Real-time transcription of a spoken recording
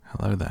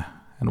Hello there,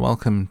 and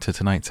welcome to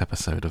tonight's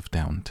episode of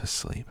Down to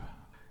Sleep.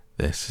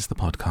 This is the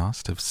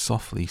podcast of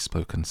softly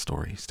spoken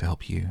stories to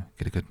help you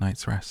get a good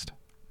night's rest.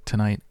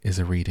 Tonight is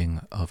a reading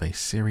of a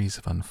series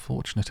of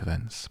unfortunate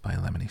events by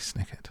Lemony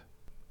Snicket.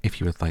 If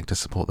you would like to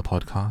support the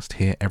podcast,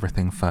 hear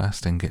everything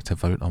first, and get to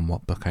vote on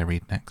what book I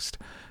read next,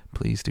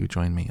 please do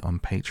join me on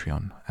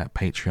Patreon at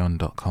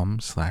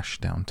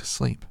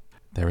patreon.com/downtosleep.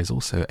 There is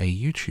also a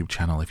YouTube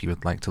channel if you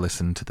would like to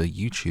listen to the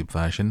YouTube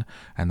version,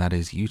 and that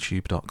is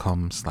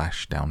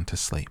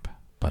youtube.com/downtosleep.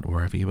 But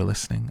wherever you are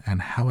listening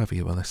and however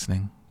you are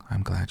listening,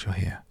 I'm glad you're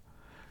here.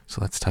 So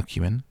let's tuck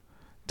you in,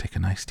 take a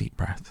nice deep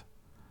breath,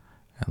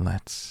 and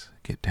let's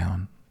get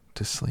down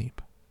to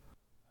sleep.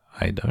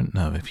 I don't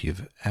know if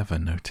you've ever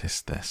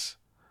noticed this,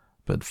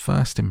 but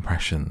first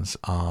impressions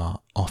are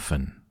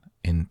often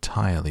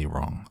entirely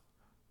wrong.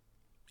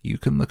 You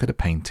can look at a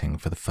painting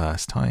for the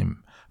first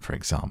time, for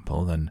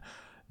example, and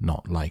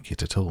not like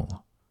it at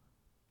all.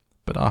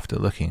 But after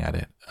looking at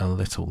it a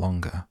little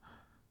longer,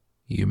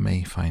 you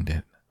may find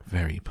it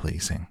very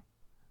pleasing.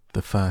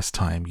 The first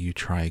time you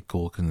try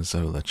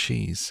gorgonzola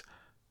cheese,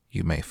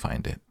 you may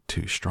find it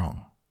too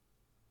strong.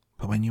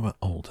 But when you are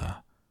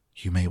older,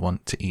 you may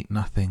want to eat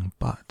nothing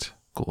but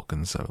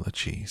gorgonzola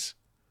cheese.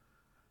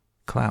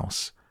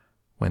 Klaus,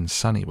 when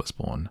Sunny was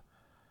born,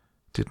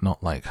 did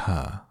not like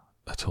her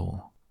at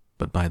all.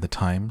 But by the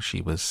time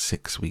she was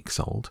 6 weeks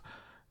old,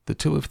 the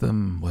two of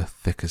them were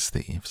thick as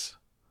thieves.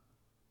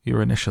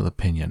 Your initial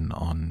opinion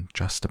on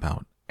just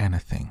about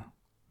anything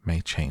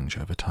may change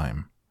over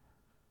time.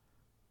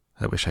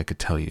 I wish I could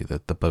tell you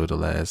that the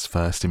Baudelaire's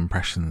first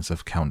impressions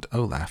of Count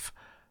Olaf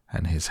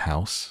and his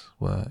house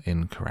were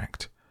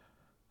incorrect,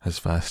 as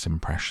first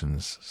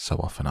impressions so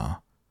often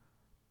are.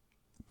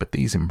 But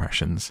these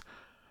impressions,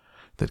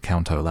 that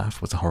Count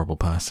Olaf was a horrible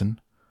person,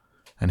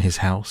 and his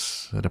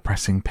house a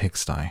depressing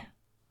pigsty,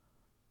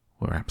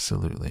 were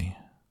absolutely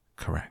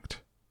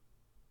correct.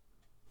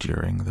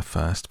 During the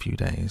first few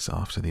days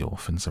after the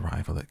orphan's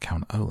arrival at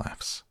Count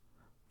Olaf's,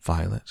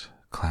 Violet,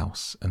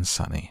 Klaus, and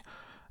Sunny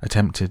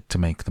attempted to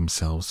make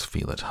themselves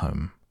feel at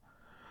home,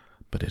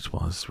 but it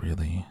was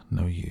really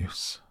no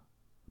use.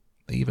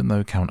 Even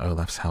though Count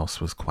Olaf's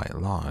house was quite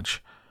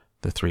large,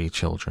 the three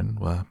children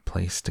were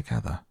placed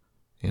together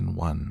in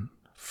one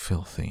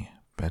filthy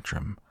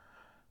bedroom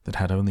that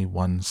had only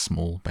one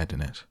small bed in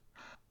it.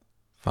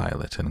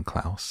 Violet and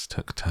Klaus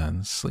took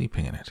turns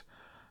sleeping in it,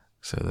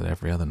 so that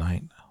every other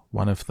night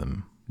one of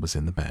them was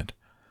in the bed,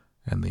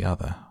 and the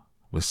other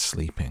was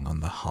sleeping on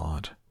the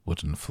hard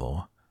wooden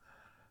floor,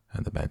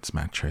 and the bed's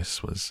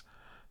mattress was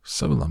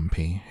so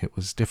lumpy it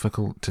was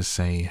difficult to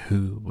say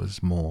who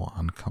was more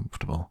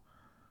uncomfortable.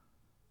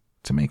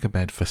 To make a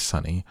bed for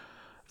Sunny,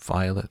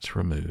 Violet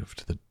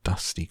removed the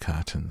dusty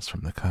curtains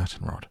from the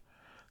curtain rod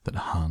that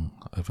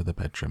hung over the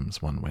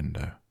bedroom's one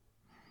window,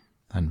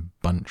 and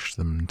bunched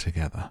them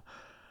together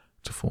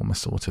to form a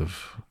sort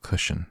of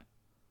cushion,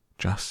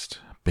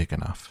 just big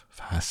enough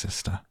for her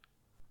sister.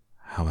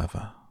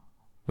 However,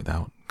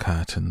 without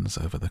curtains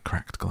over the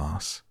cracked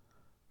glass,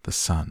 the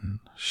sun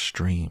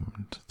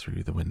streamed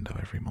through the window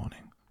every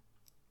morning.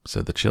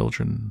 So the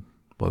children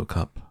woke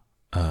up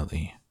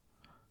early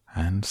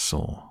and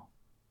saw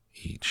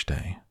each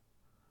day.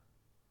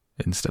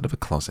 Instead of a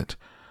closet,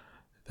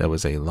 there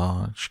was a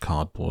large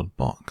cardboard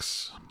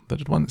box that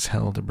had once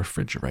held a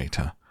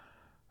refrigerator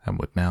and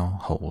would now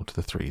hold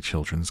the three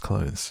children's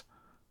clothes,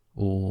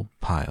 all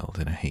piled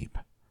in a heap.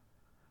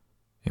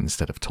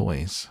 Instead of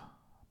toys,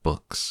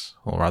 books,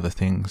 or other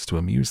things to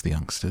amuse the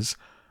youngsters,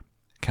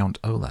 Count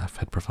Olaf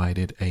had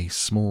provided a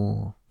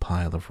small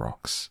pile of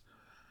rocks,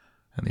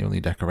 and the only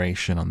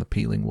decoration on the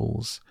peeling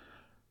walls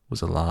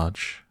was a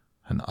large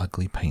and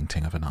ugly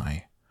painting of an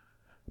eye,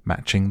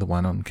 matching the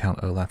one on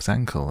Count Olaf's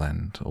ankle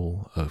and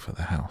all over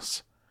the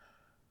house.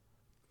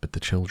 But the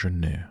children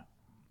knew,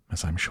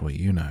 as I'm sure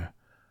you know,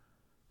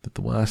 that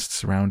the worst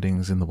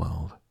surroundings in the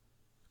world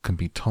can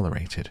be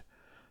tolerated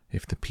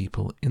if the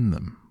people in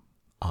them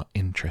are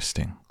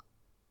interesting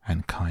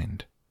and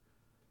kind.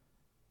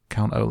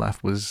 Count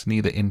Olaf was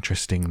neither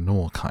interesting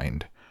nor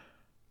kind.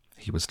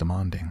 He was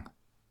demanding,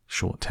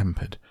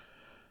 short-tempered,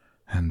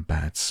 and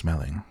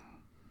bad-smelling.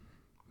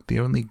 The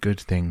only good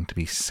thing to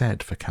be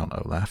said for Count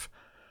Olaf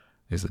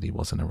is that he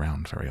wasn't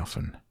around very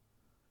often.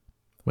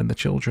 When the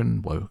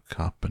children woke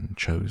up and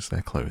chose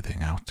their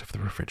clothing out of the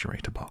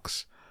refrigerator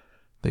box,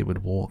 they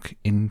would walk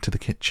into the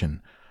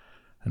kitchen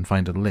and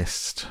find a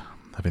list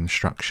of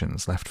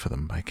instructions left for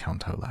them by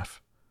Count Olaf,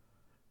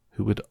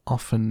 who would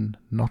often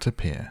not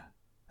appear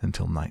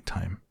until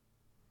night-time.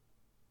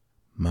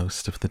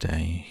 Most of the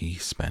day he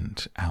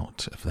spent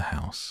out of the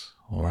house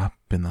or up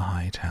in the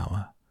high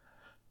tower,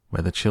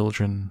 where the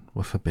children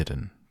were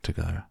forbidden to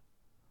go.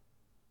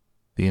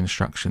 The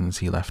instructions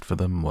he left for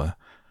them were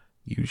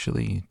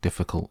usually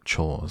difficult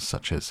chores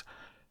such as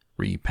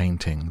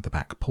repainting the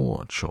back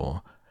porch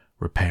or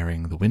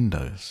repairing the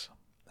windows,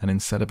 and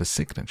instead of a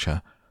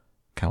signature,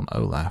 Count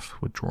Olaf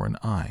would draw an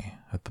eye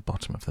at the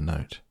bottom of the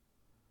note.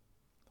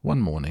 One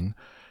morning,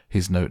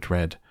 his note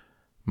read,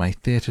 "My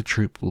theatre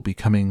troupe will be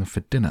coming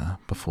for dinner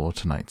before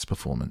tonight's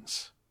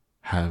performance.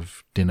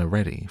 have dinner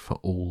ready for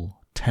all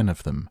 10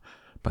 of them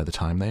by the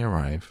time they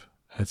arrive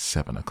at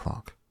 7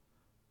 o'clock.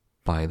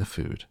 Buy the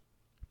food,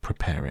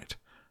 prepare it,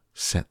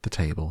 set the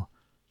table,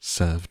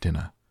 serve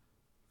dinner,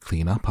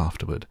 clean up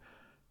afterward,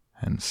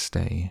 and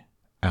stay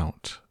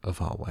out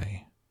of our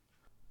way.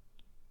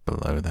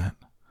 Below that,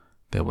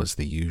 there was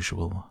the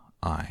usual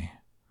I,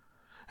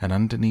 and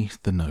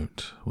underneath the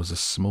note was a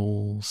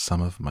small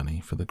sum of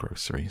money for the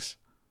groceries.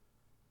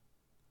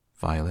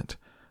 Violet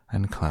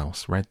and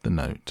Klaus read the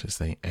note as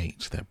they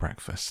ate their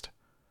breakfast,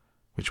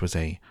 which was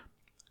a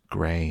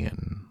grey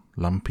and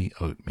lumpy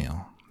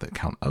oatmeal that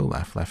Count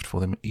Olaf left for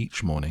them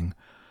each morning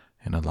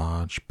in a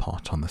large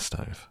pot on the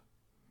stove.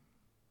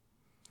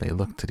 They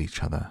looked at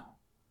each other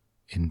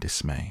in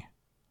dismay.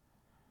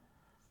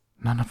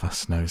 "None of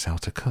us knows how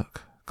to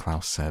cook,"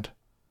 Klaus said.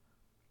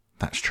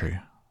 "That's true,"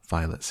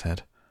 Violet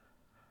said.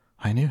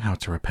 "I knew how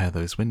to repair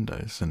those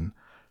windows and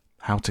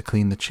how to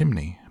clean the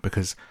chimney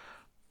because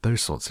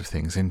those sorts of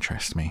things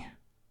interest me.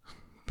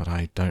 But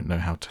I don't know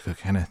how to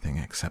cook anything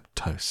except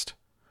toast.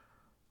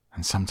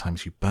 And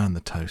sometimes you burn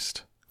the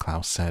toast,"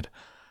 Klaus said,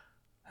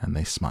 and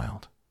they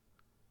smiled.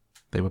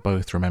 They were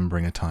both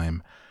remembering a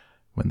time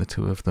when the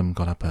two of them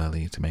got up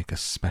early to make a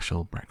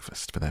special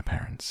breakfast for their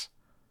parents.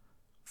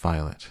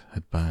 Violet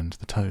had burned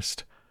the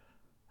toast,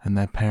 and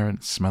their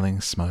parents, smelling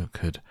smoke,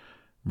 had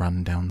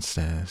run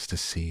downstairs to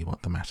see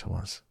what the matter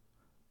was.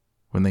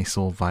 When they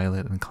saw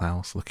Violet and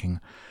Klaus looking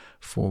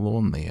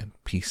forlornly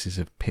at pieces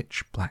of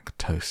pitch-black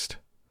toast,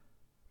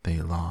 they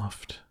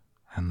laughed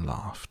and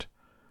laughed,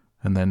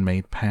 and then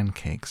made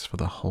pancakes for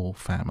the whole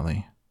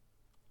family.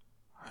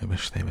 "I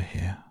wish they were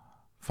here,"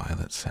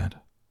 Violet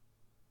said.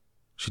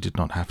 She did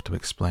not have to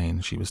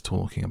explain she was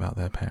talking about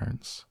their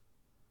parents.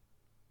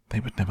 "They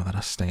would never let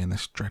us stay in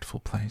this dreadful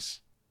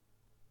place."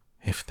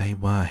 "If they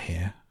were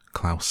here,"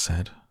 Klaus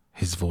said,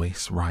 his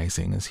voice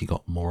rising as he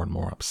got more and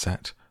more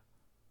upset,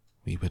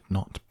 "we would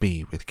not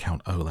be with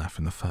Count Olaf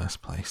in the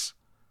first place.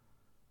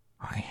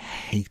 I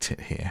hate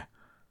it here.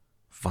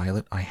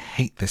 Violet, I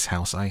hate this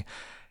house. I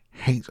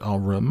hate our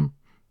room.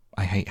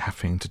 I hate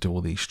having to do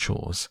all these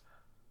chores.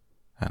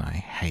 And I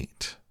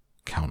hate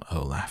Count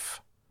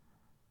Olaf."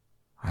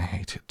 "I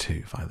hate it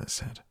too," Violet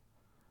said,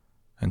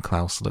 and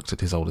Klaus looked at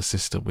his older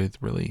sister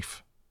with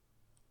relief.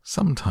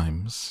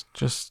 Sometimes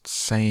just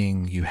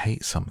saying you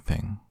hate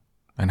something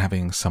and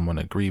having someone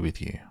agree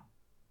with you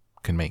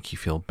can make you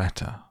feel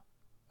better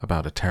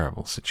about a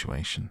terrible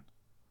situation.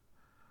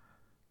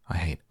 "I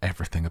hate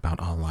everything about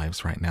our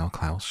lives right now,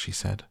 Klaus," she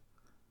said,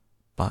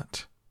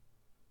 "but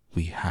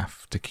we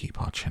have to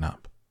keep our chin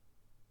up."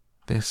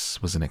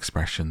 This was an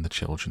expression the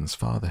children's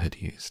father had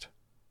used,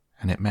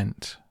 and it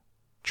meant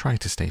try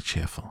to stay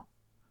cheerful.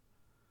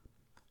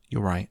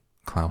 "You're right,"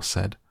 Klaus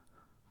said,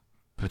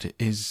 "but it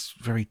is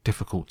very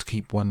difficult to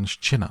keep one's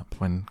chin up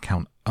when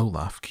Count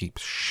Olaf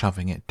keeps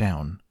shoving it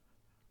down."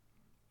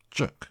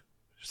 "Juk!"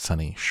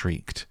 Sunny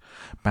shrieked,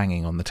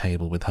 banging on the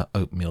table with her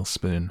oatmeal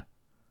spoon.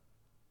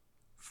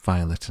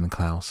 Violet and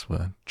Klaus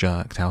were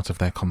jerked out of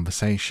their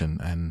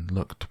conversation and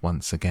looked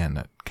once again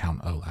at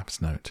Count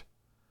Olaf's note.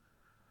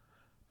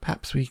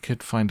 "Perhaps we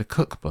could find a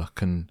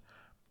cookbook and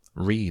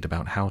read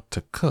about how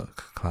to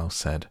cook," Klaus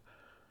said.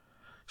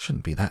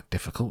 "Shouldn't be that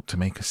difficult to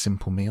make a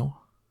simple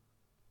meal."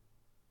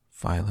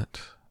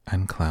 Violet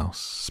and Klaus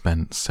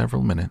spent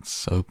several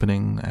minutes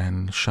opening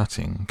and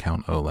shutting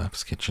Count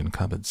Olaf's kitchen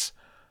cupboards,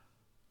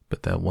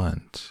 but there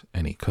weren't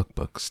any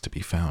cookbooks to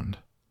be found.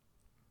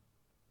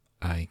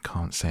 "I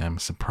can't say I'm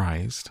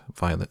surprised,"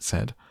 Violet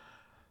said.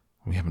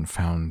 "We haven't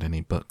found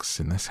any books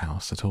in this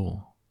house at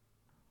all."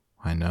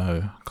 "I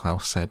know,"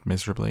 Klaus said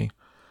miserably.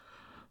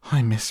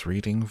 "I miss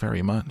reading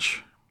very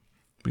much.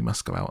 We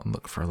must go out and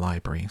look for a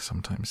library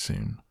sometime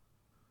soon."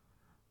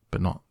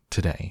 "But not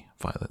today,"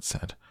 Violet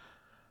said.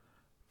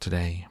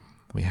 "Today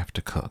we have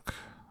to cook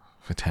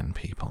for 10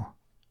 people.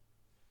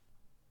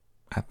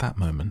 At that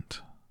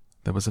moment,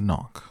 there was a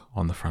knock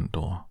on the front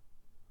door.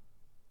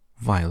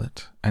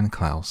 Violet and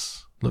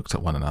Klaus looked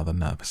at one another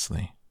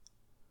nervously.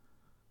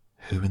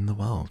 Who in the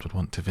world would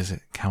want to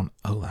visit Count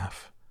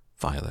Olaf?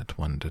 Violet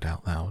wondered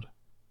out loud.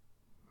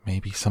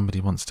 "Maybe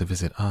somebody wants to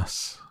visit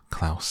us,"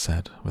 Klaus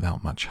said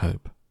without much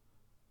hope.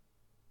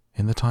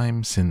 In the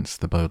time since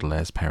the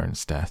Baudelaire's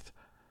parents' death,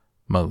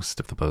 most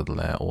of the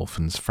Baudelaire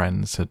orphans'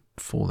 friends had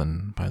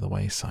fallen by the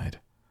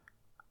wayside.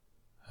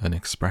 An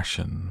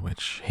expression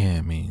which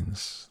here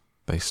means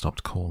they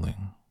stopped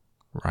calling,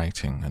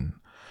 writing, and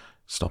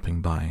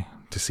stopping by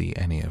to see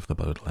any of the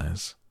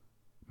Baudelaires,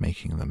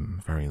 making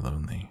them very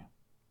lonely.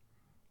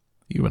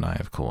 You and I,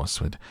 of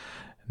course, would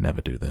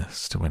never do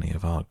this to any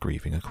of our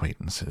grieving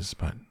acquaintances,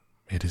 but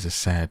it is a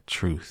sad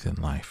truth in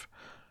life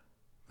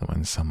that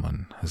when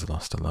someone has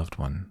lost a loved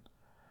one,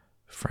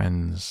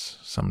 friends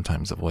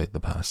sometimes avoid the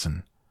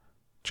person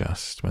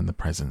just when the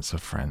presence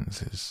of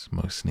friends is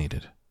most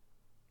needed.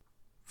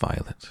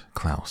 Violet,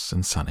 Klaus,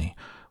 and Sunny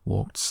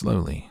walked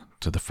slowly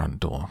to the front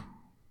door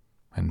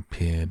and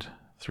peered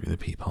through the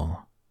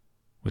peephole,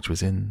 which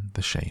was in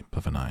the shape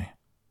of an eye.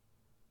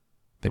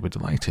 They were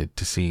delighted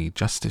to see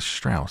Justice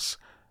Strauss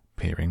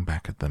peering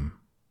back at them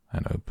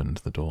and opened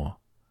the door.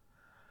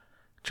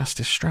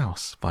 "Justice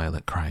Strauss,"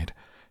 Violet cried.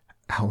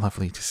 "How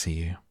lovely to see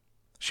you."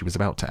 She was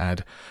about to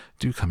add,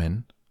 "Do come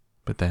in,"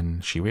 but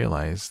then she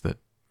realized that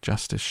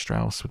Justice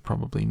Strauss would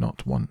probably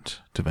not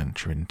want to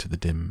venture into the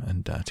dim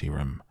and dirty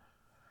room.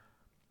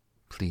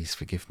 "Please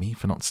forgive me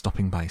for not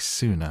stopping by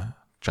sooner,"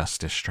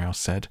 Justice Strauss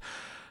said,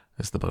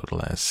 as the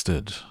Baudelaires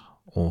stood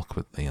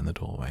awkwardly in the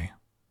doorway.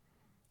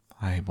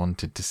 "I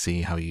wanted to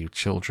see how you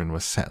children were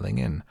settling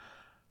in,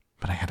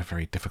 but I had a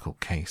very difficult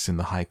case in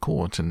the High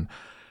Court, and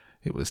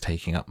it was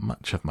taking up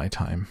much of my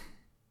time."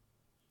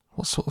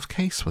 "What sort of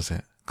case was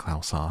it?"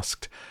 Klaus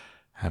asked.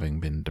 Having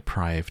been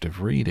deprived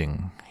of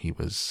reading, he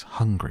was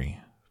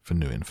hungry for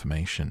new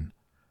information.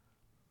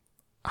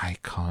 "I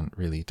can't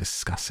really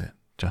discuss it,"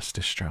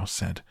 Justice Strauss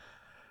said,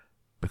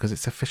 "because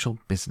it's official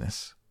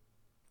business.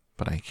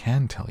 But I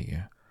can tell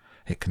you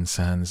it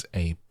concerns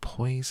a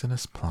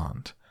poisonous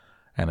plant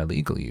and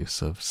illegal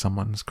use of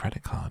someone's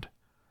credit card."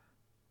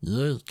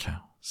 "Yeek,"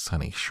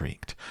 Sunny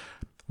shrieked,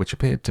 which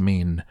appeared to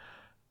mean,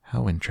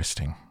 "How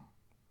interesting,"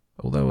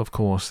 although of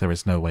course there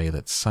is no way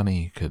that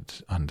Sunny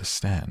could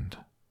understand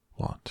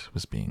what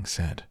was being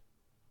said.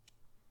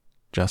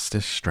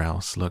 Justice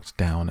Strauss looked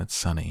down at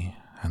Sunny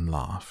and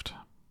laughed.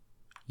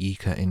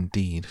 "Yika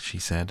indeed," she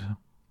said,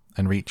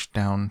 and reached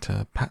down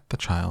to pat the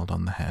child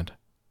on the head.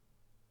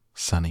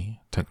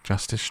 Sunny took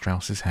Justice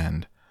Strauss's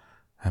hand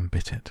and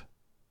bit it,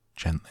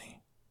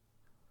 gently.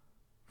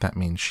 "That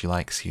means she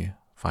likes you,"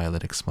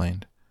 Violet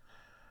explained.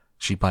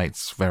 "She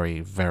bites very,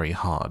 very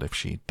hard if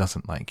she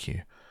doesn't like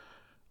you,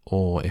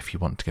 or if you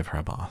want to give her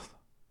a bath."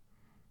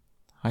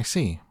 "I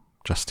see,"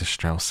 Justice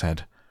Strauss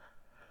said.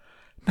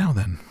 "Now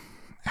then,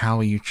 how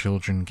are you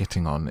children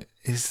getting on?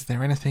 Is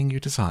there anything you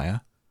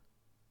desire?"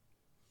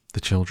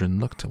 The children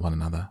looked at one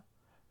another,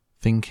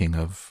 thinking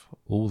of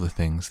all the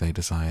things they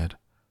desired.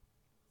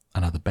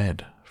 Another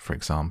bed, for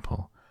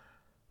example,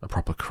 a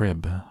proper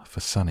crib for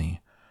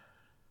Sunny,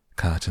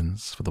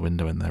 curtains for the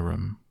window in their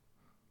room,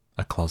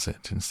 a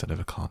closet instead of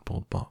a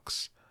cardboard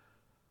box.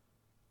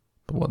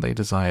 But what they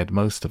desired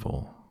most of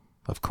all,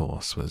 of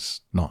course,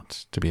 was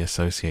not to be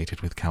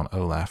associated with Count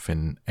Olaf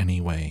in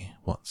any way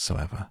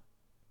whatsoever.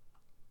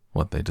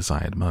 What they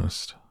desired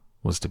most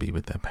was to be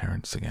with their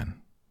parents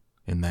again,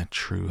 in their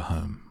true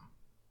home.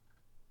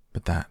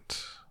 But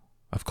that,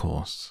 of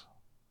course,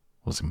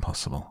 was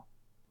impossible.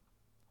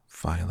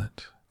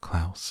 Violet,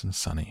 Klaus, and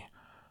Sunny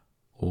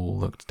all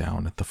looked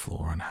down at the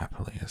floor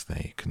unhappily as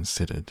they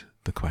considered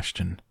the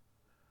question.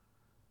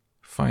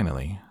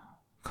 Finally,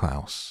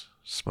 Klaus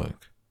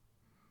spoke.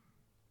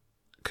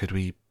 "Could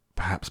we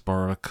perhaps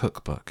borrow a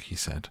cookbook?" he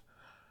said.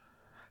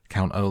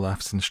 "Count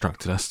Olaf's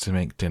instructed us to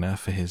make dinner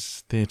for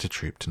his theatre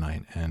troupe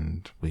tonight,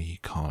 and we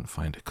can't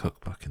find a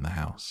cookbook in the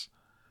house."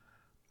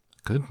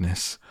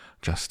 "Goodness,"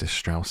 Justice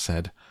Strauss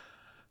said.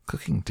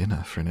 "Cooking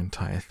dinner for an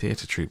entire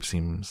theatre troupe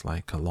seems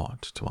like a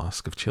lot to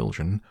ask of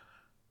children."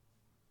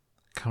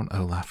 "Count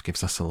Olaf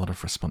gives us a lot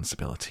of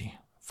responsibility,"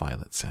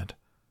 Violet said.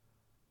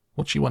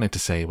 What she wanted to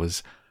say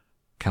was,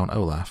 "Count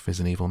Olaf is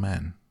an evil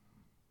man,"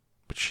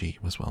 but she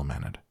was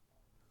well-mannered.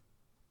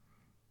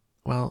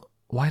 "Well,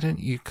 why don't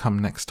you come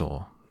next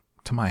door,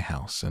 to my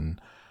house, and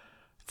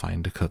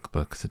find a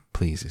cookbook that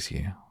pleases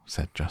you,"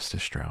 said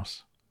Justice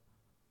Strauss.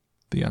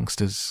 The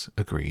youngsters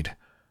agreed,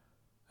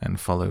 and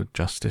followed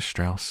Justice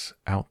Strauss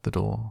out the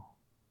door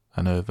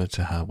and over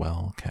to her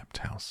well-kept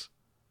house.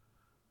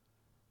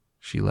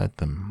 She led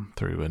them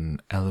through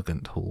an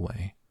elegant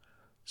hallway,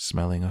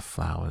 smelling of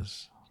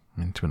flowers,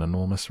 into an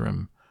enormous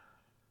room,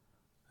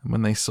 and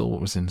when they saw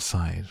what was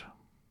inside,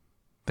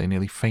 they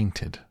nearly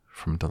fainted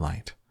from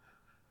delight,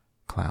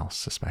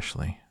 Klaus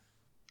especially.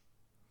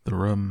 The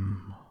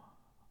room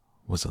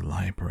was a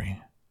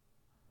library.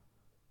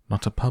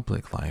 Not a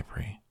public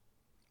library,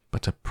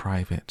 but a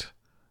private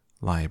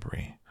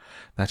library.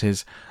 That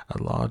is,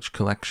 a large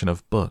collection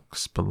of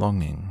books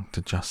belonging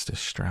to Justice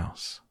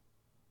Strauss.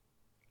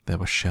 There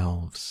were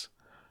shelves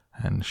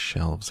and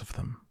shelves of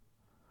them,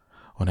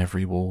 on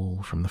every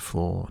wall from the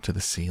floor to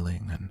the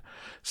ceiling, and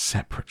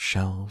separate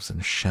shelves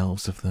and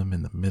shelves of them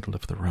in the middle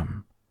of the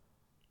room.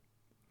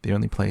 The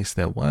only place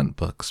there weren't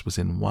books was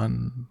in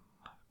one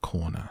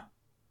corner,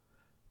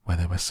 where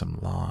there were some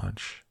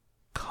large,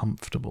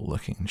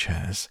 comfortable-looking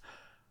chairs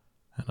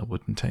and a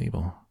wooden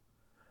table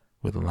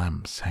with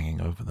lamps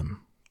hanging over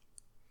them.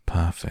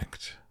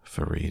 Perfect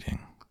for reading.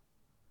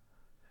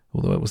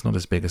 Although it was not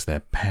as big as their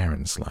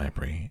parents'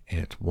 library,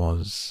 it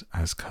was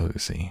as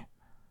cozy,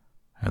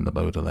 and the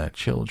Baudelaire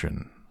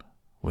children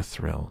were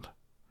thrilled.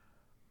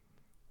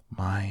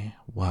 "My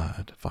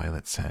word,"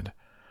 Violet said.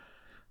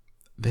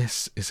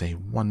 "This is a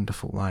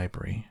wonderful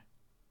library."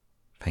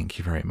 "Thank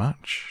you very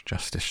much,"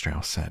 Justice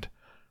Strauss said.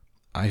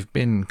 "I've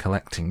been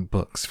collecting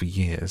books for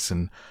years,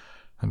 and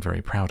I'm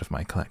very proud of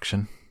my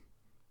collection.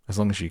 As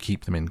long as you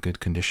keep them in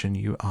good condition,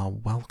 you are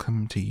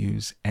welcome to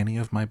use any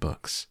of my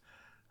books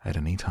at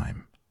any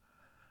time.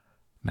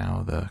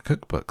 Now, the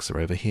cookbooks are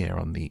over here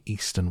on the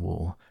eastern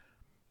wall.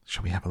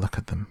 Shall we have a look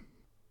at them?"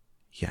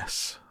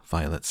 "Yes,"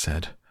 Violet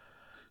said.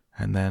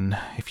 "And then,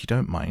 if you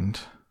don't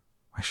mind,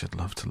 I should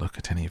love to look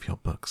at any of your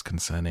books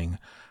concerning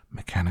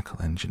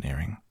mechanical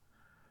engineering.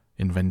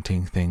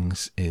 Inventing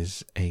things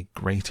is a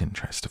great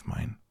interest of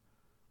mine.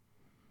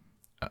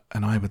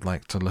 And I would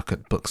like to look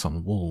at books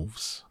on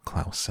wolves,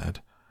 Klaus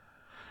said.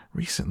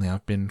 Recently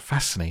I've been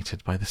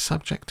fascinated by the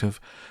subject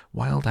of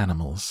wild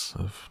animals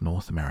of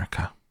North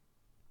America.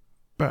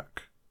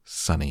 Book,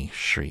 Sonny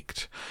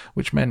shrieked,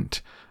 which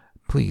meant,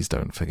 please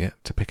don't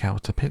forget to pick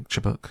out a picture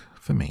book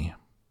for me.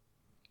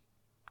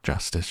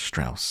 Justice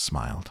Strauss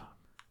smiled.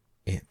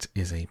 It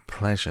is a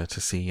pleasure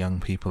to see young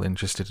people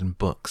interested in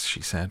books,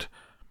 she said.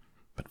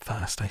 But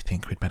first I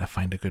think we'd better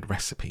find a good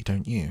recipe,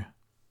 don't you?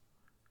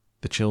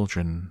 The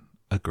children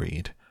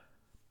agreed,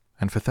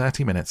 and for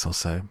 30 minutes or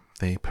so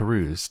they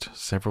perused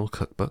several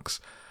cookbooks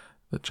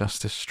that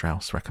Justice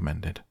Strauss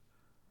recommended.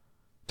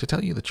 To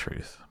tell you the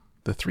truth,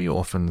 the three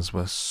orphans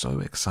were so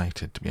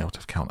excited to be out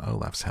of Count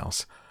Olaf's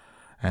house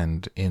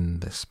and in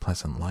this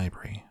pleasant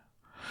library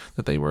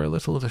that they were a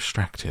little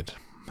distracted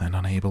and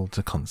unable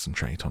to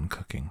concentrate on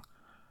cooking.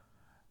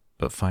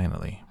 But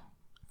finally,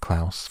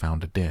 Klaus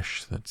found a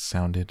dish that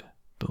sounded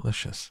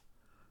delicious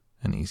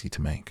and easy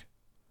to make.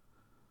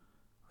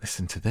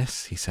 Listen to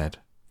this, he said.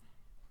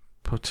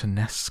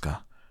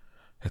 Puttanesca.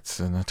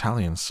 It's an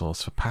Italian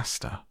sauce for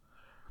pasta.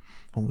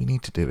 All we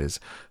need to do is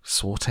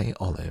saute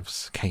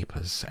olives,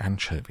 capers,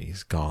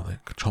 anchovies, garlic,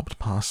 chopped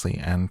parsley,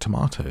 and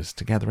tomatoes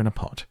together in a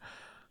pot,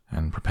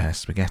 and prepare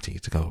spaghetti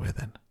to go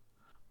with it.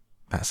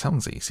 That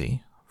sounds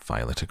easy,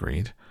 Violet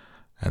agreed,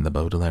 and the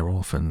Baudelaire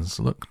orphans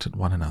looked at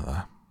one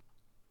another.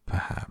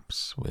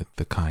 Perhaps, with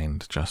the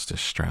kind Justice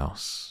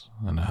Strauss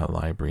and her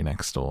library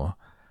next door,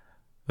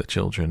 the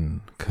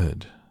children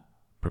could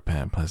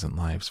prepare pleasant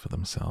lives for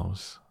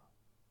themselves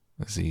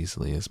as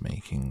easily as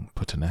making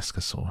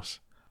puttanesca sauce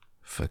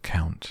for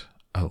Count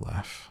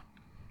Olaf.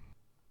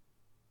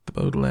 The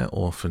Baudelaire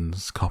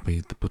orphans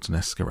copied the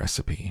puttanesca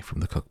recipe from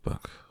the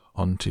cookbook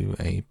onto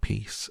a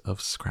piece of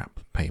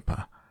scrap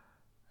paper,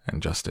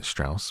 and Justice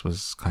Strauss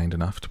was kind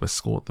enough to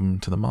escort them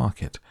to the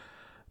market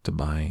to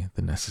buy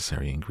the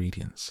necessary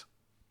ingredients.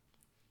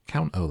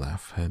 Count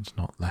Olaf had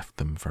not left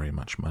them very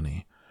much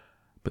money,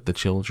 but the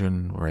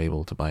children were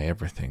able to buy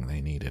everything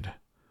they needed.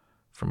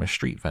 From a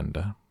street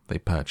vendor, they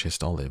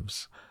purchased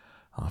olives,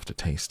 after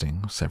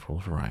tasting several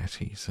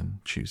varieties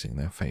and choosing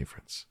their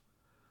favorites.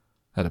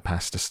 At a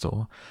pasta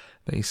store,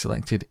 they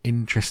selected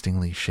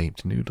interestingly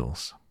shaped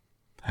noodles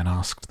and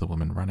asked the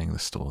woman running the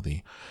store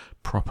the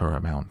proper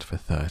amount for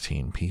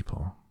 13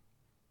 people,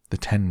 the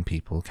 10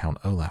 people Count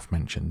Olaf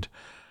mentioned,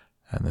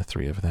 and the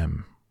 3 of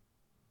them.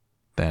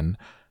 Then,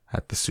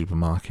 at the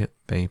supermarket,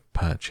 they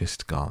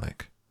purchased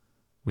garlic,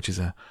 which is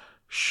a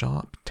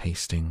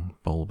sharp-tasting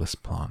bulbous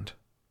plant,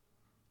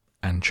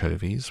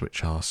 anchovies,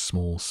 which are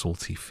small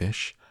salty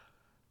fish,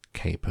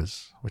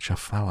 capers, which are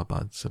flower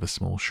buds of a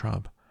small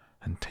shrub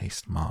and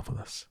taste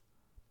marvelous,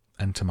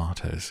 and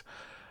tomatoes,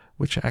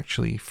 which are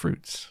actually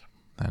fruits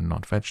and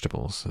not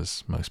vegetables,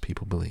 as most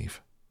people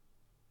believe.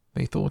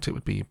 They thought it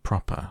would be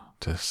proper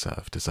to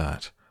serve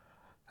dessert,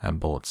 and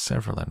bought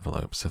several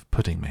envelopes of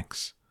pudding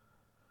mix.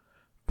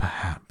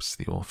 Perhaps,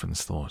 the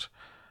orphans thought,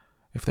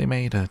 if they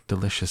made a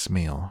delicious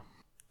meal,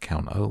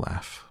 Count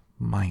Olaf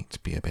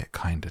might be a bit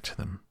kinder to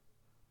them.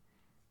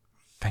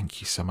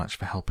 Thank you so much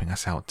for helping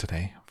us out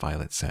today,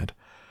 Violet said,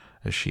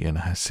 as she and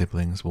her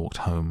siblings walked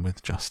home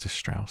with Justice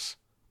Strauss.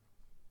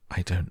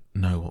 I don't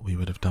know what we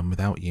would have done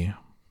without you.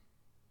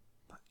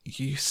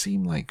 You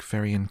seem like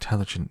very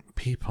intelligent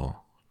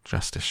people,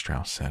 Justice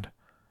Strauss said.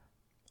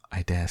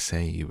 I dare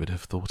say you would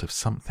have thought of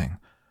something,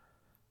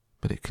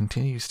 but it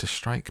continues to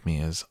strike me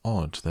as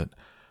odd that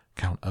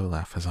Count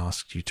Olaf has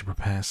asked you to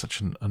prepare such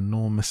an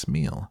enormous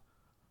meal.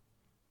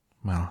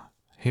 Well,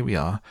 here we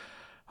are.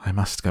 I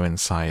must go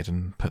inside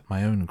and put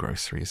my own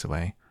groceries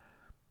away.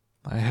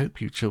 I hope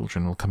you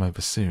children will come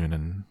over soon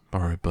and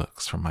borrow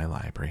books from my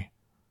library.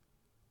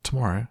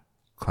 Tomorrow,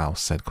 Klaus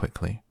said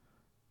quickly.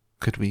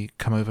 Could we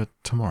come over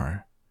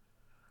tomorrow?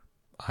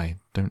 I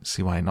don't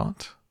see why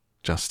not,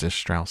 Justice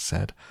Strauss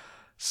said,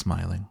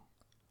 smiling.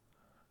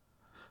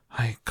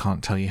 I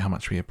can't tell you how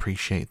much we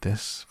appreciate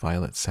this,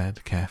 Violet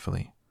said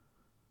carefully.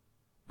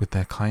 With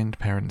their kind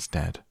parents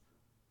dead,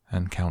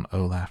 and Count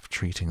Olaf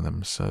treating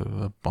them so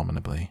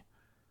abominably,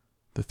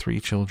 the 3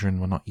 children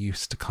were not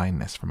used to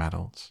kindness from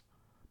adults,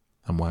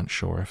 and weren't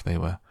sure if they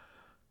were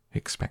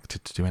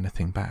expected to do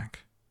anything back.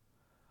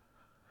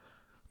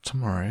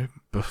 Tomorrow,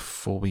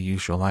 before we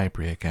use your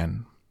library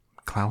again,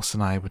 Klaus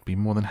and I would be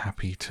more than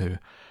happy to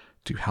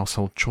do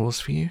household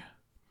chores for you.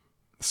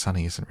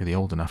 Sonny isn't really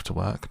old enough to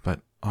work, but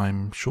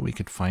I'm sure we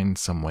could find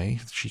some way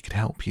she could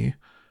help you.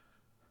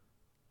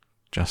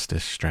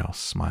 Justice Strauss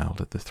smiled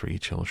at the 3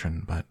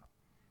 children, but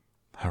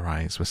her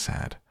eyes were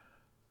sad.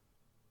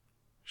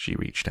 She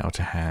reached out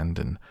a hand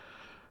and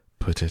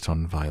put it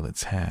on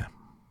Violet's hair,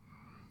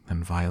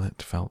 and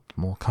Violet felt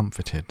more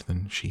comforted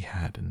than she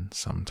had in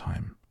some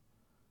time.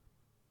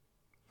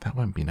 That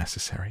won't be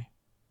necessary,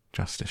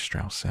 Justice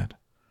Strauss said.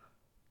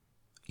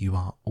 You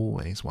are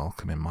always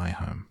welcome in my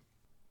home.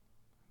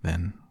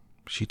 Then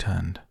she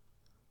turned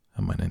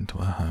and went into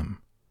her home,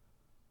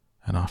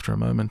 and after a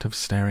moment of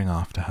staring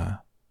after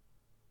her,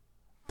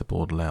 the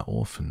Baudelaire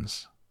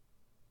orphans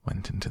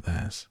went into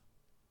theirs.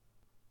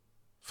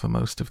 For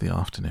most of the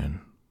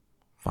afternoon,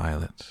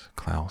 Violet,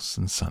 Klaus,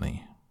 and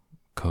Sunny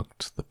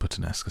cooked the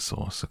puttanesca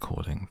sauce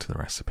according to the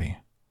recipe.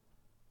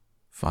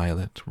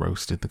 Violet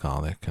roasted the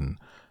garlic and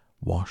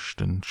washed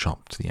and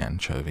chopped the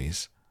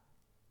anchovies.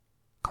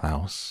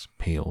 Klaus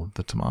peeled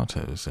the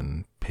tomatoes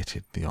and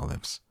pitted the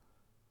olives.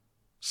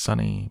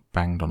 Sunny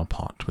banged on a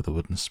pot with a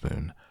wooden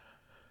spoon,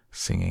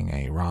 singing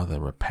a rather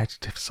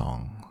repetitive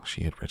song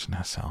she had written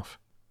herself,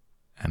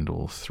 and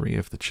all three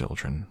of the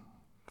children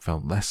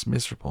felt less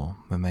miserable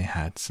than they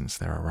had since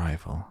their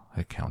arrival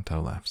at Count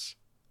Olaf's.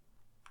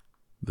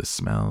 The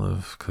smell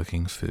of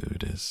cooking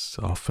food is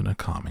often a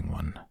calming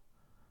one,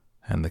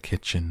 and the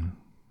kitchen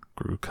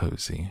grew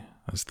cozy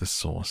as the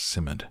sauce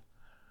simmered,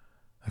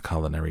 a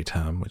culinary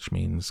term which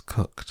means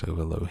cooked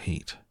over low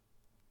heat.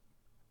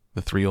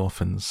 The three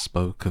orphans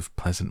spoke of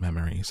pleasant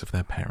memories of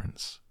their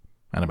parents,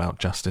 and about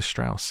Justice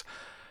Strauss,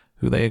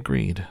 who they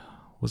agreed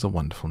was a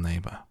wonderful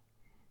neighbor,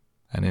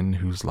 and in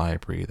whose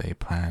library they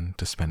planned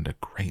to spend a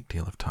great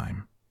deal of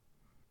time.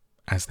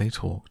 As they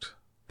talked,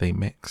 they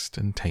mixed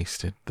and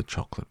tasted the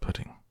chocolate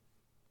pudding.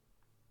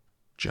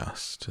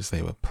 Just as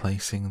they were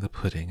placing the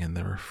pudding in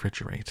the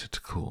refrigerator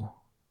to cool,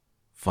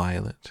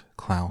 Violet,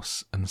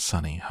 Klaus, and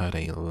Sunny heard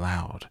a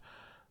loud,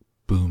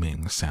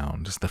 booming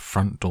sound as the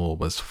front door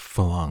was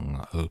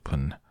flung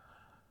open,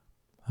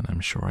 and I'm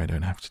sure I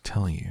don't have to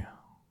tell you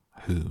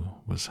who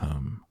was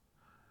home.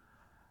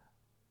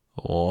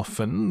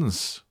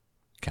 "Orphans,"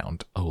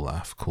 Count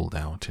Olaf called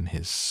out in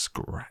his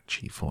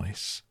scratchy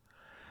voice.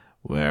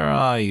 "Where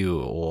are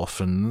you,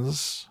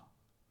 orphans?"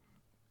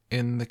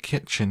 "In the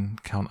kitchen,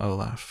 Count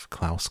Olaf,"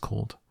 Klaus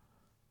called.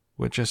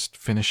 "We're just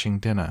finishing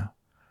dinner."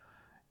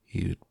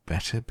 "You'd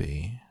better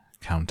be,"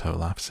 Count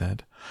Olaf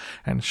said,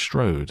 and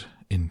strode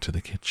into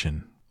the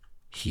kitchen.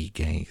 He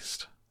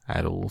gazed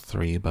at all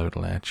three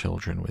Baudelaire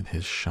children with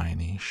his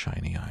shiny,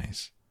 shiny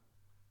eyes.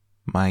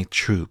 "My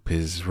troop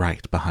is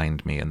right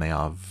behind me, and they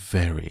are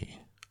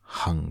very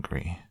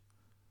hungry.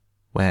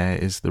 Where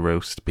is the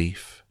roast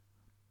beef?"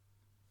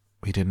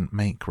 "We didn't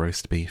make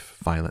roast beef,"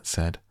 Violet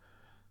said.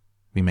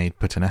 "We made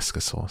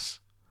puttanesca sauce."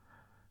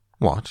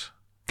 "What?"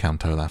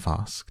 Count Olaf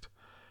asked.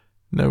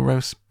 "No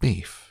roast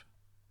beef?"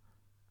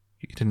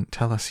 "You didn't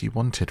tell us you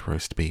wanted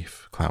roast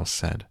beef," Klaus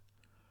said.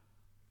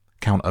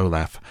 Count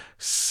Olaf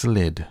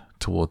slid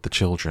toward the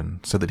children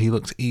so that he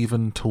looked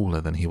even taller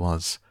than he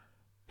was.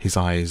 His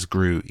eyes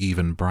grew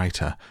even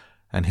brighter,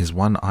 and his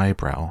one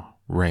eyebrow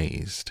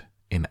raised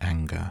in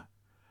anger.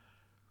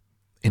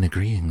 "In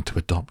agreeing to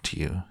adopt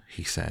you,"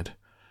 he said,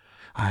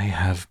 "I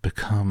have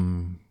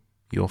become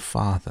your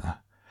father,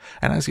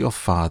 and as your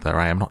father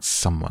I am not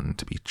someone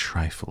to be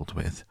trifled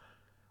with.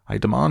 I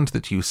demand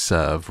that you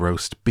serve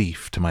roast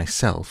beef to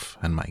myself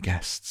and my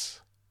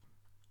guests."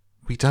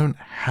 "We don't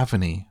have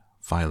any,"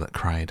 Violet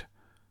cried.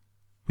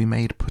 "We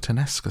made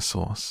puttanesca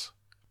sauce."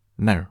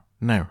 "No,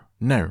 no,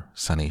 no,"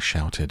 Sunny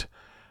shouted.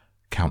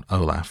 Count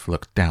Olaf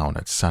looked down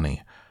at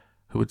Sunny,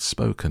 who had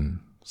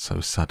spoken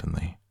so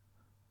suddenly.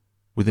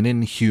 With an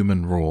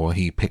inhuman roar,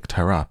 he picked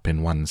her up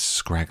in one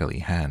scraggly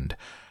hand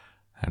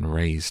and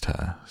raised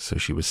her so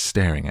she was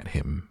staring at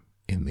him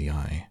in the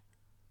eye.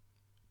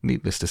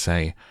 Needless to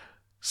say,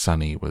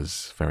 Sunny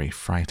was very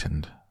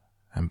frightened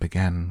and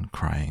began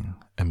crying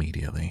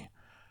immediately,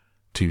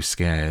 too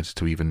scared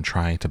to even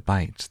try to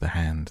bite the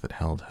hand that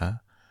held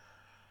her.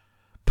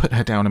 "Put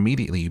her down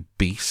immediately, you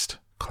beast!"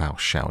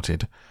 Klaus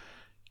shouted.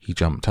 He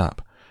jumped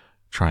up,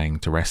 trying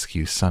to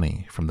rescue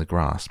Sunny from the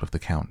grasp of the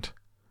Count,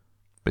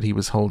 but he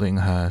was holding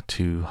her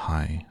too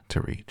high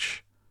to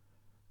reach.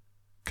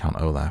 Count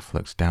Olaf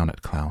looked down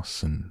at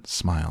Klaus and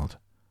smiled,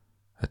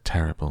 a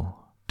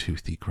terrible,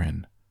 toothy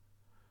grin,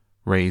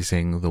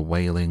 raising the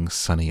wailing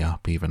Sunny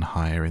up even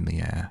higher in the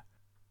air.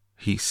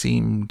 He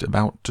seemed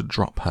about to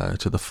drop her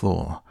to the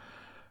floor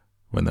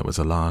when there was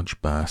a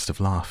large burst of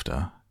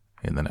laughter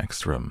in the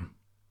next room.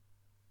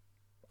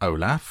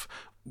 "Olaf?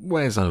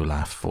 Where's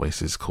Olaf?"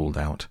 voices called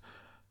out.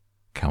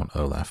 Count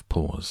Olaf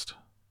paused,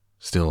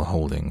 still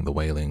holding the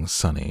wailing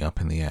Sunny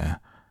up in the air,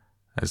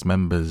 as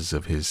members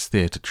of his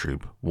theatre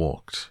troupe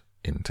walked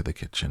into the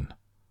kitchen.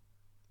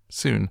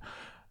 Soon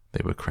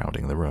they were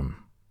crowding the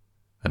room,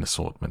 an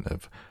assortment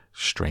of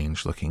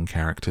strange-looking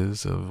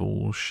characters of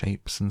all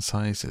shapes and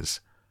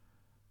sizes.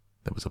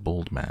 There was a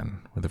bald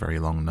man with a very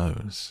long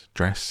nose,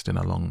 dressed in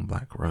a long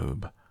black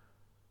robe.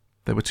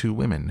 There were two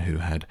women who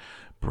had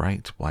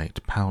bright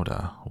white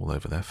powder all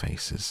over their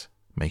faces,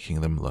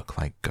 making them look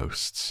like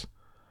ghosts.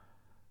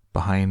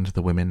 Behind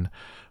the women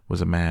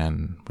was a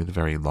man with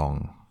very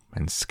long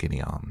and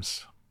skinny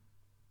arms,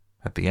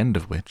 at the end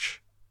of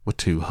which were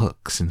two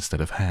hooks instead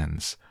of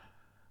hands.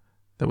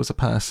 There was a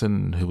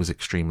person who was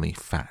extremely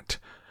fat,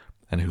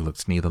 and who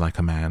looked neither like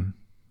a man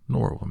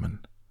nor a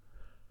woman.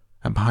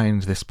 And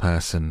behind this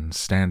person,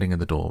 standing in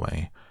the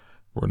doorway,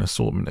 were an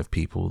assortment of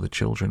people the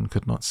children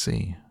could not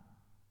see,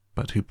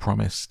 but who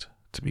promised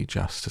to be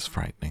just as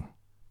frightening.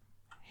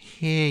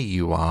 "Here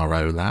you are,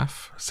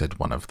 Olaf," said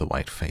one of the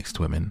white-faced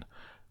women,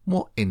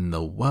 What in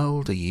the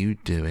world are you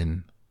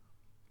doing?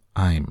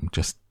 I'm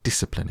just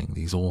disciplining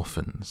these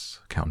orphans,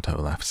 Count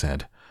Olaf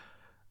said.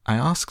 I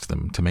asked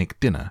them to make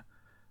dinner,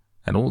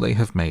 and all they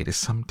have made is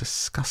some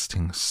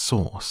disgusting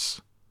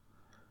sauce.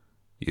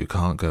 You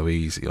can't go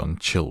easy on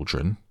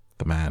children,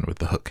 the man with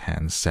the hook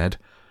hands said.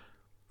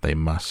 They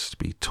must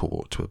be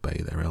taught to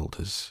obey their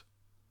elders.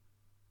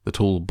 The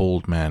tall,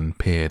 bald man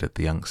peered at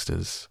the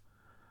youngsters.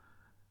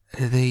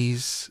 Are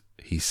these,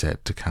 he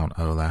said to Count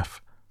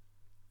Olaf,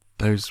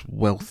 those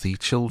wealthy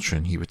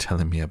children you were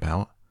telling me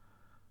about?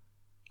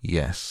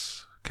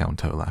 Yes,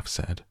 Count Olaf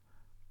said.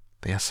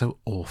 They are so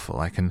awful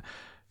I can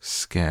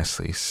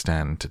scarcely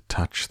stand to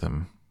touch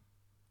them.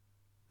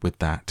 With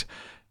that,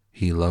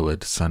 he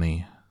lowered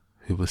Sonny,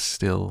 who was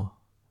still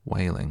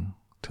wailing,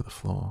 to the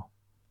floor.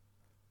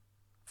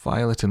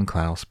 Violet and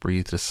Klaus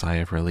breathed a sigh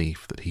of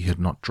relief that he had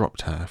not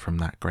dropped her from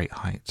that great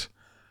height.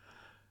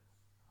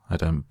 I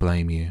don't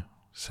blame you,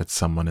 said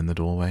someone in the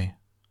doorway.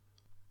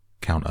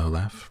 Count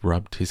Olaf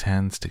rubbed his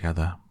hands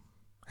together,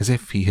 as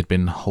if he had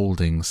been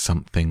holding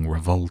something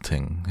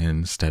revolting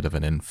instead of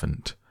an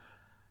infant.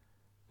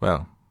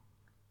 Well,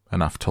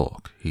 enough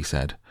talk, he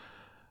said.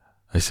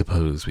 I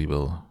suppose we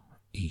will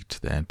eat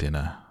their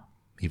dinner,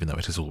 even though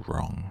it is all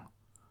wrong.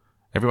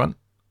 Everyone,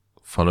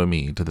 follow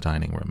me to the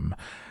dining room,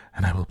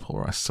 and I will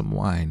pour us some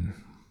wine.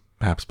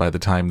 Perhaps by the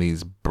time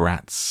these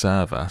brats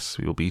serve us,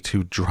 we will be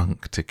too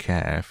drunk to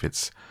care if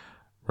it's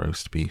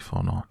roast beef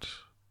or not.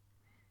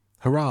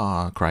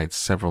 Hurrah! Cried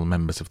several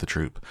members of the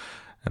troupe,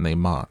 and they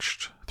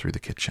marched through the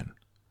kitchen,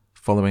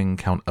 following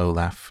Count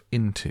Olaf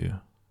into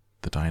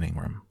the dining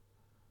room.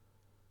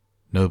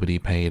 Nobody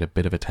paid a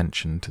bit of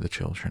attention to the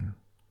children,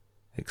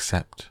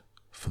 except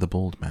for the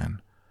bald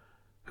man,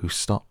 who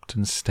stopped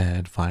and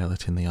stared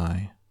Violet in the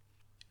eye.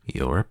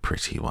 You're a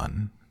pretty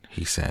one,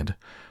 he said,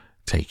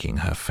 taking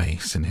her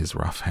face in his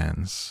rough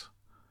hands.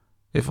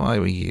 If I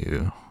were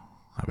you,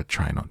 I would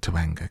try not to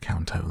anger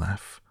Count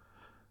Olaf,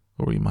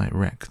 or he might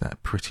wreck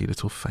that pretty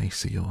little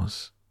face of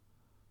yours.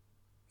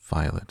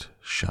 Violet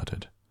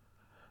shuddered,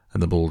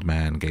 and the bald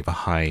man gave a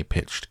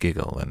high-pitched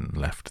giggle and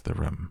left the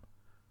room.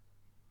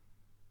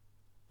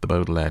 The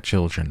Baudelaire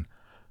children,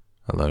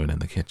 alone in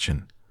the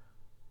kitchen,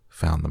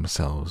 found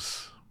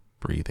themselves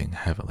breathing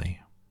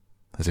heavily,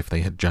 as if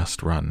they had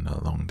just run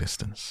a long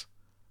distance.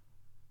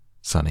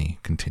 Sonny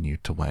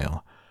continued to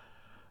wail,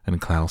 and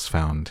Klaus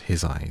found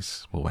his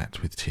eyes were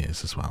wet with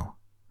tears as well.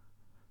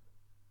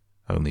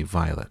 Only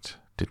Violet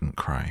didn't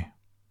cry,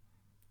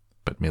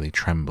 but merely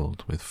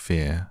trembled with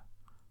fear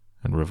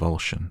and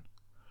revulsion.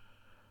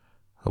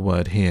 A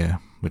word here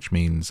which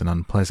means an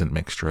unpleasant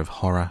mixture of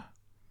horror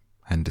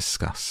and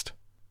disgust.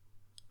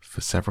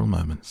 For several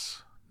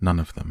moments, none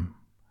of them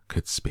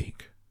could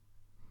speak.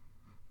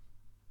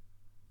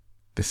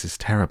 This is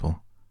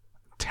terrible,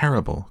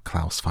 terrible,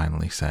 Klaus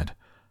finally said.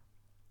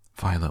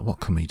 Violet, what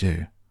can we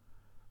do?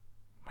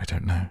 I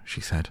don't know,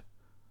 she said.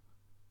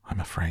 I'm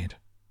afraid.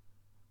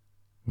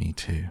 Me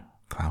too,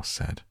 Klaus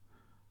said.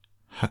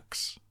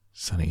 Hux,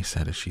 Sonny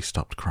said as she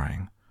stopped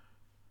crying.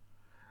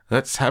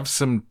 Let's have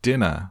some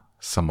dinner,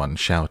 someone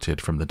shouted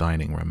from the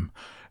dining room,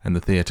 and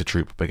the theatre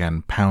troupe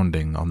began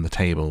pounding on the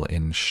table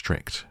in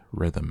strict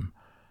rhythm,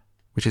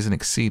 which is an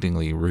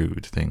exceedingly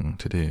rude thing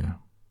to do.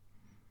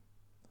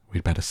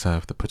 We'd better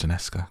serve the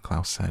puttanesca,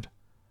 Klaus said,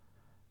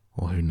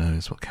 or who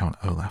knows what Count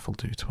Olaf will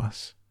do to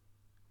us.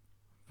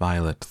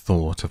 Violet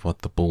thought of what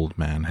the bald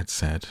man had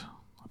said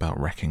about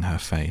wrecking her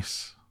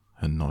face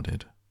and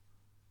nodded.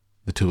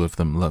 The two of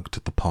them looked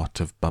at the pot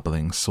of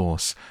bubbling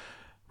sauce,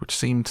 which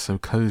seemed so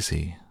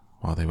cozy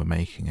while they were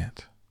making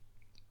it,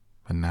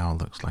 and now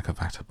looked like a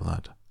vat of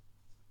blood.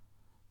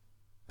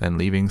 Then,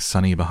 leaving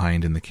Sonny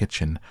behind in the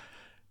kitchen,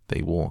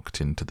 they walked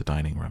into the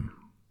dining room,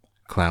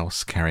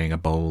 Klaus carrying a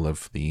bowl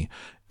of the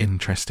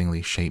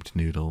interestingly shaped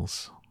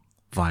noodles,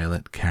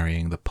 Violet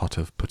carrying the pot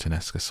of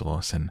puttanesca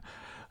sauce and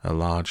a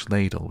large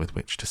ladle with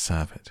which to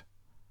serve it.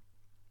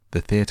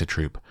 The theatre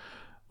troupe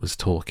was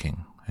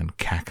talking and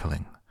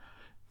cackling,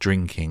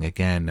 drinking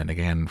again and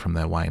again from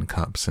their wine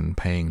cups and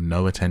paying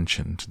no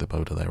attention to the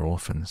Baudelaire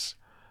orphans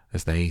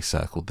as they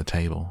circled the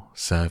table,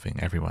 serving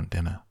everyone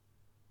dinner.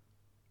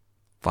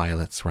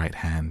 Violet's right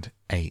hand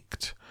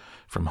ached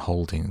from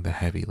holding the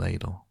heavy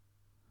ladle.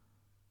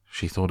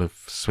 She thought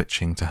of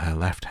switching to her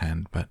left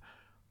hand, but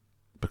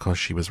because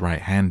she was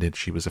right-handed,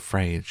 she was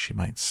afraid she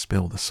might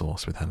spill the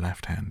sauce with her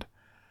left hand,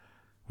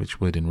 which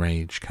would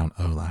enrage Count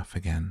Olaf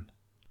again.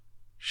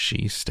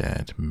 She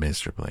stared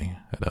miserably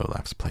at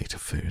Olaf's plate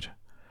of food,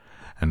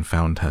 and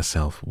found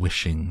herself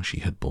wishing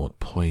she had bought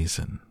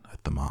poison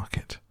at the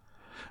market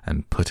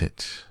and put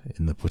it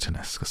in the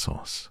puttanesca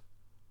sauce.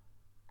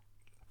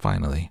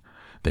 Finally,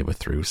 they were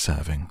through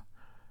serving,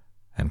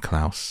 and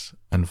Klaus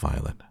and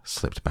Violet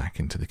slipped back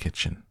into the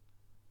kitchen.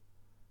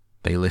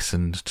 They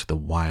listened to the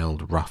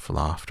wild, rough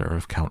laughter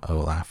of Count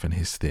Olaf and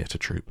his theatre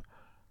troupe,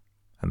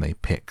 and they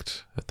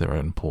picked at their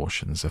own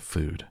portions of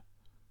food,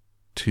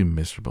 too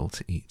miserable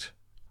to eat.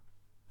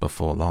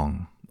 Before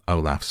long,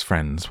 Olaf's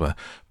friends were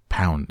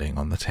pounding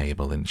on the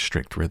table in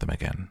strict rhythm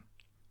again,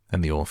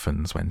 and the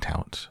orphans went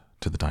out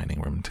to the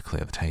dining room to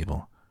clear the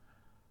table,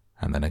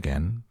 and then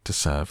again to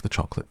serve the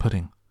chocolate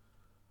pudding.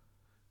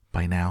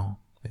 By now,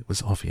 it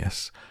was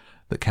obvious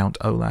that Count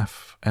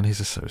Olaf and his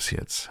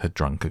associates had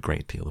drunk a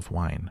great deal of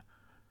wine.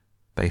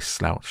 They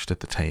slouched at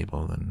the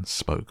table and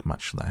spoke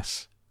much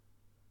less.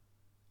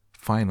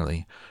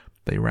 Finally,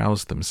 they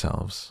roused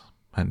themselves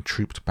and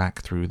trooped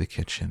back through the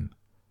kitchen,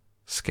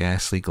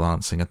 scarcely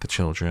glancing at the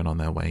children on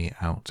their way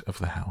out of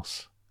the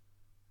house.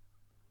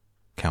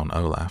 Count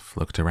Olaf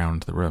looked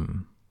around the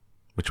room,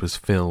 which was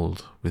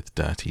filled with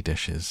dirty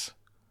dishes.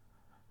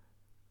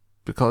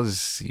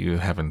 "Because you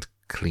haven't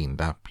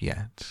cleaned up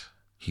yet,"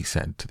 he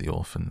said to the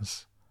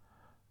orphans,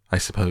 "I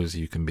suppose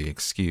you can be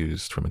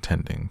excused from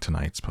attending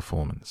tonight's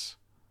performance.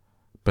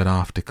 But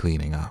after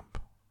cleaning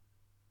up,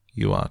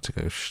 you are to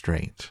go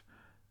straight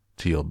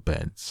to your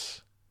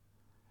beds."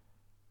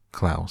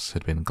 Klaus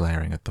had been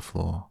glaring at the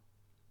floor,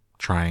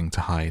 trying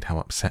to hide how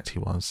upset he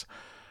was,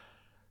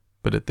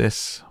 but at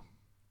this,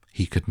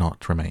 he could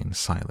not remain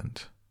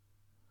silent.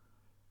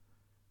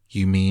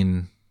 "You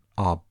mean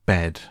our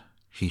bed?"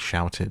 he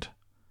shouted.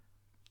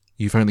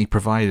 "You've only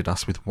provided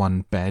us with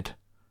one bed."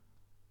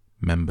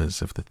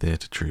 Members of the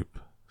theatre troupe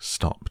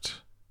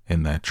stopped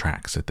in their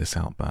tracks at this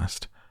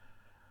outburst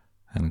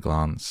and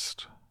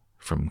glanced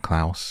from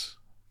Klaus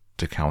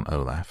to Count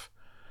Olaf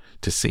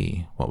to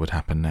see what would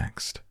happen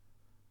next.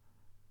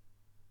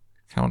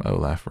 Count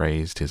Olaf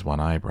raised his one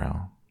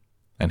eyebrow,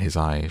 and his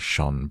eyes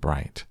shone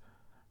bright,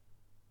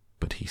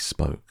 but he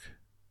spoke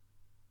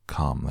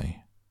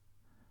calmly.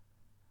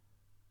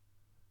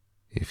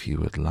 "If you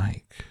would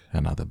like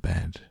another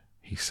bed,"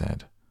 he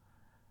said,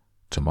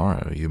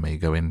 "tomorrow you may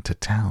go into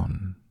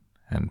town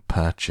and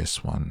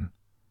purchase one."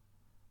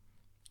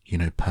 "You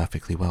know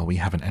perfectly well we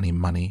haven't any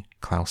money,"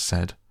 Klaus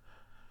said.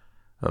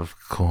 "Of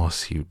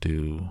course you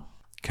do,"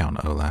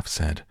 Count Olaf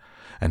said,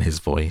 and his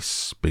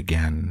voice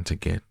began to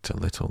get a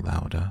little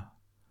louder.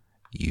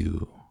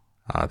 "You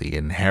are the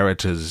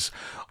inheritors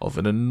of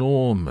an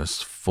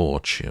enormous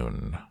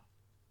fortune."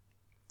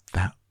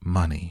 "That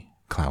money,"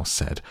 Klaus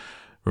said,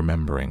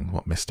 remembering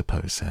what Mr.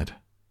 Poe said,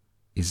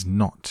 "is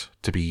not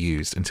to be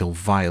used until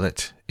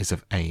Violet is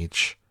of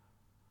age."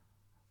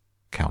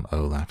 Count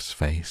Olaf's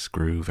face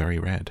grew very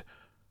red.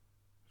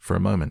 For a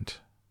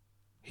moment,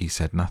 he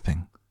said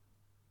nothing.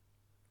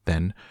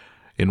 Then,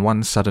 in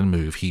one sudden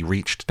move, he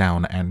reached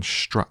down and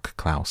struck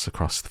Klaus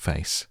across the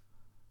face.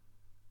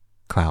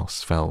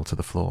 Klaus fell to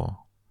the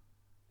floor,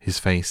 his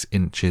face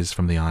inches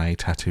from the eye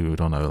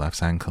tattooed on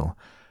Olaf's ankle.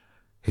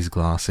 His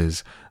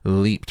glasses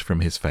leaped from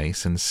his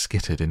face and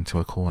skittered into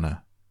a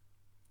corner.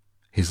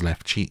 His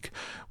left cheek,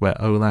 where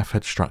Olaf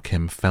had struck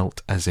him,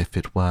 felt as if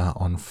it were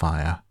on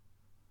fire.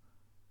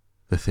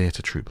 The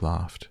theatre troupe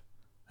laughed,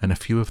 and a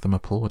few of them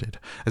applauded,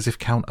 as if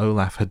Count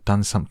Olaf had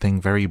done something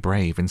very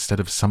brave instead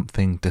of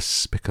something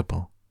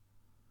despicable.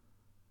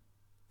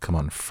 "Come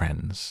on,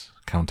 friends,"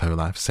 Count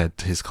Olaf said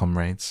to his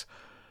comrades.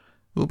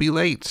 "We'll be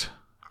late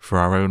for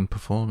our own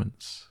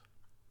performance."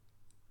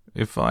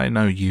 "If I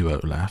know you,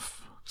 Olaf,"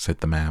 said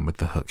the man with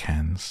the hook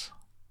hands,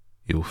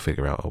 "you'll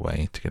figure out a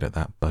way to get at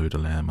that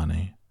Baudelaire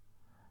money."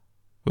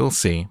 "We'll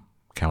see,"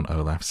 Count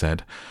Olaf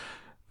said,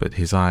 but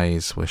his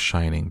eyes were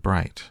shining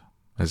bright,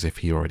 as if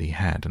he already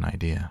had an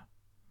idea.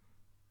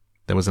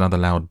 There was another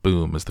loud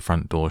boom as the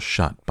front door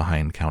shut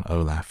behind Count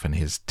Olaf and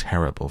his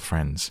terrible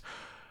friends,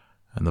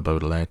 and the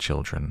Baudelaire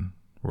children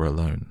were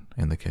alone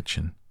in the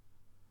kitchen.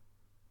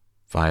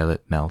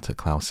 Violet knelt at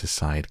Klaus's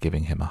side,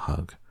 giving him a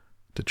hug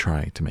to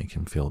try to make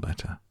him feel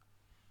better.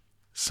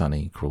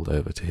 Sonny crawled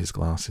over to his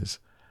glasses,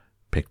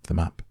 picked them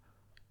up,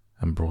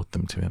 and brought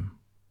them to him.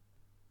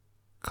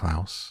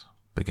 Klaus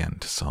began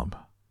to sob.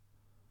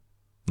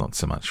 Not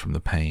so much from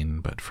the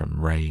pain, but from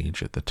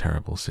rage at the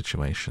terrible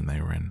situation they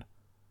were in.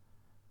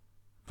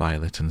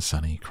 Violet and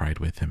Sonny cried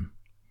with him,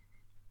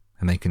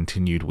 and they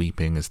continued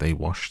weeping as they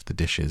washed the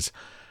dishes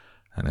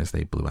and as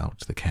they blew out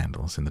the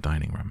candles in the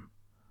dining room.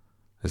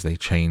 As they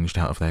changed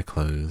out of their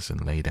clothes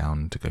and lay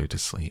down to go to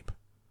sleep,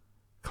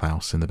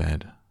 Klaus in the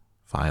bed,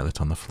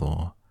 Violet on the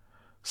floor,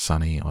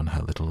 Sonny on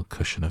her little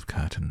cushion of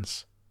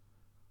curtains.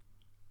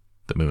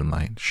 The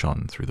moonlight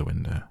shone through the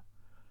window,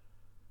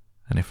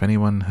 and if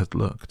anyone had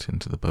looked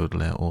into the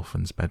Baudelaire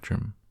orphan's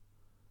bedroom,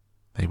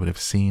 they would have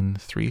seen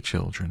 3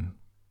 children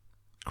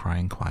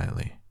crying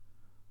quietly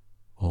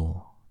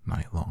all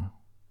night long.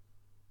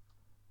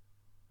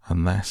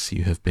 Unless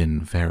you have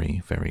been very,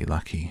 very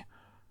lucky,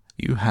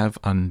 you have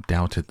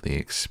undoubtedly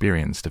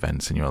experienced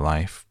events in your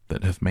life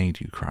that have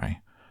made you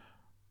cry.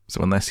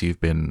 So unless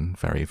you've been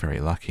very, very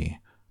lucky,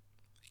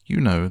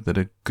 you know that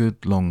a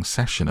good long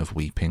session of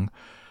weeping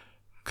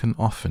can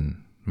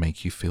often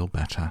make you feel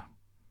better,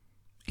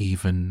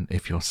 even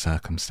if your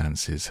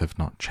circumstances have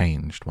not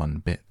changed one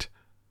bit.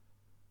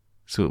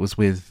 So it was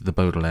with the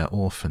Baudelaire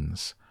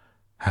orphans,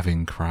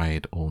 having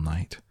cried all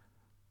night.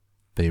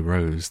 They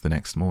rose the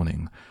next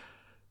morning,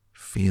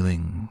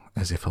 feeling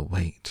as if a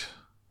weight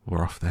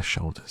were off their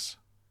shoulders.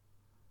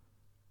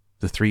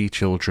 The 3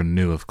 children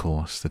knew, of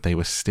course, that they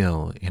were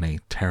still in a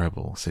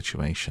terrible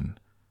situation,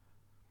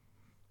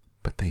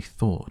 but they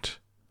thought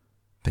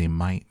they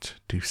might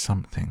do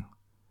something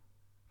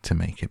to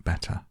make it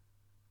better.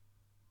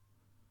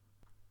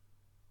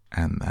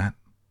 And that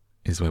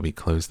is where we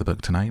close the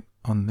book tonight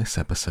on this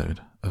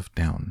episode of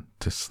Down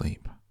to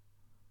Sleep.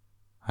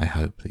 I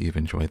hope that you've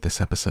enjoyed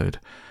this episode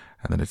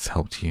and that it's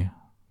helped you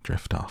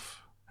drift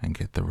off and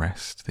get the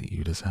rest that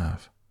you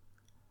deserve.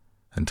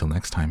 Until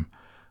next time,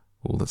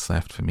 all that's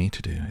left for me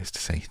to do is to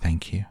say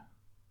thank you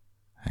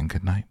and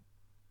good night.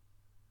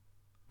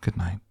 Good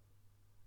night.